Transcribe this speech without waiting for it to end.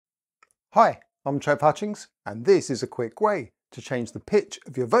Hi, I'm Trev Hutchings, and this is a quick way to change the pitch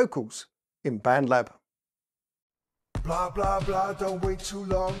of your vocals in Bandlab. Blah, blah, blah, don't wait too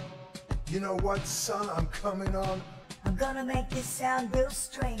long. You know what, son, I'm coming on. I'm gonna make this sound real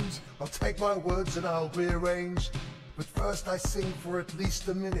strange. I'll take my words and I'll rearrange. But first I sing for at least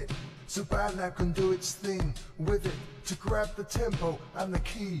a minute, so Bandlab can do its thing with it, to grab the tempo and the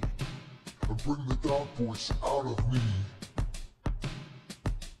key, and bring the dark voice out of me.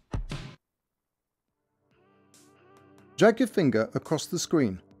 Drag your finger across the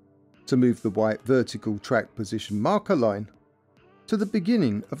screen to move the white vertical track position marker line to the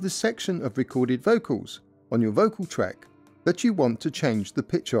beginning of the section of recorded vocals on your vocal track that you want to change the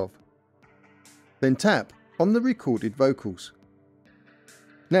pitch of. Then tap on the recorded vocals.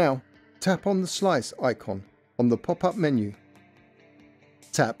 Now tap on the slice icon on the pop-up menu.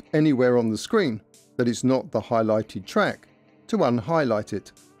 Tap anywhere on the screen that is not the highlighted track to unhighlight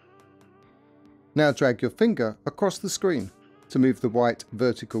it. Now drag your finger across the screen to move the white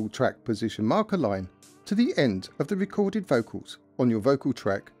vertical track position marker line to the end of the recorded vocals on your vocal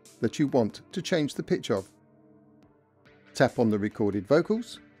track that you want to change the pitch of. Tap on the recorded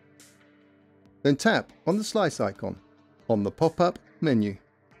vocals, then tap on the slice icon on the pop-up menu.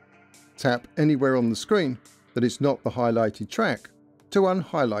 Tap anywhere on the screen that is not the highlighted track to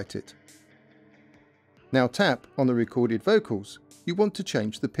unhighlight it. Now tap on the recorded vocals you want to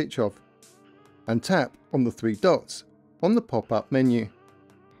change the pitch of, and tap on the three dots on the pop-up menu.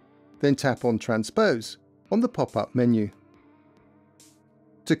 Then tap on Transpose on the pop-up menu.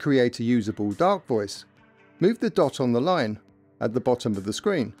 To create a usable dark voice, move the dot on the line at the bottom of the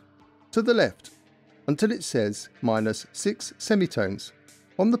screen to the left until it says -6 semitones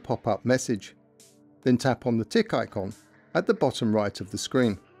on the pop-up message. Then tap on the tick icon at the bottom right of the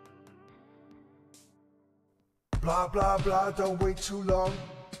screen. Blah, blah, blah, don't wait too long.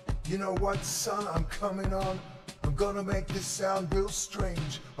 You know what, son, I'm coming on. I'm gonna make this sound real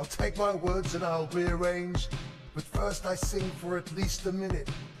strange. I'll take my words and I'll rearrange. But first I sing for at least a minute,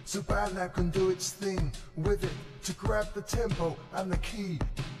 so Bandlab can do its thing with it, to grab the tempo and the key,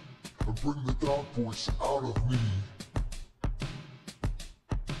 and bring the dark voice out of me.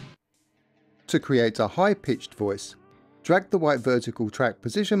 To create a high-pitched voice, drag the white vertical track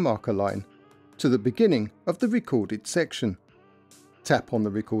position marker line to the beginning of the recorded section. Tap on the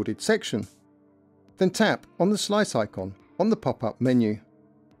recorded section, then tap on the slice icon on the pop-up menu.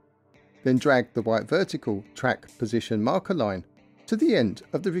 Then drag the white vertical track position marker line to the end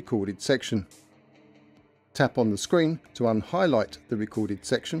of the recorded section. Tap on the screen to unhighlight the recorded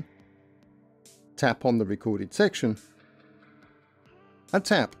section. Tap on the recorded section, and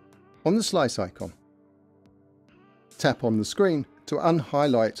tap on the slice icon. Tap on the screen to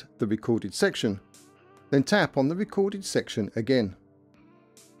unhighlight the recorded section, then tap on the recorded section again.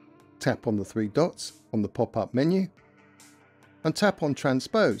 Tap on the three dots on the pop-up menu, and tap on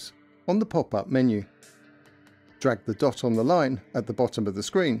Transpose on the pop-up menu. Drag the dot on the line at the bottom of the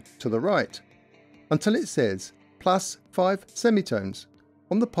screen to the right until it says +5 semitones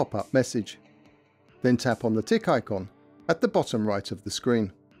on the pop-up message. Then tap on the tick icon at the bottom right of the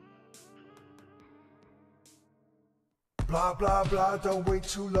screen. Blah, blah, blah, don't wait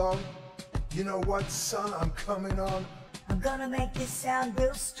too long. You know what, son, I'm coming on. I'm gonna make this sound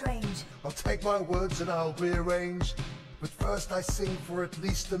real strange. I'll take my words and I'll rearrange. But first I sing for at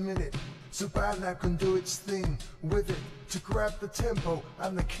least a minute, so Bandlab can do its thing with it, to grab the tempo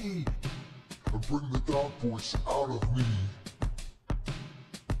and the key, and bring the dark voice out of me.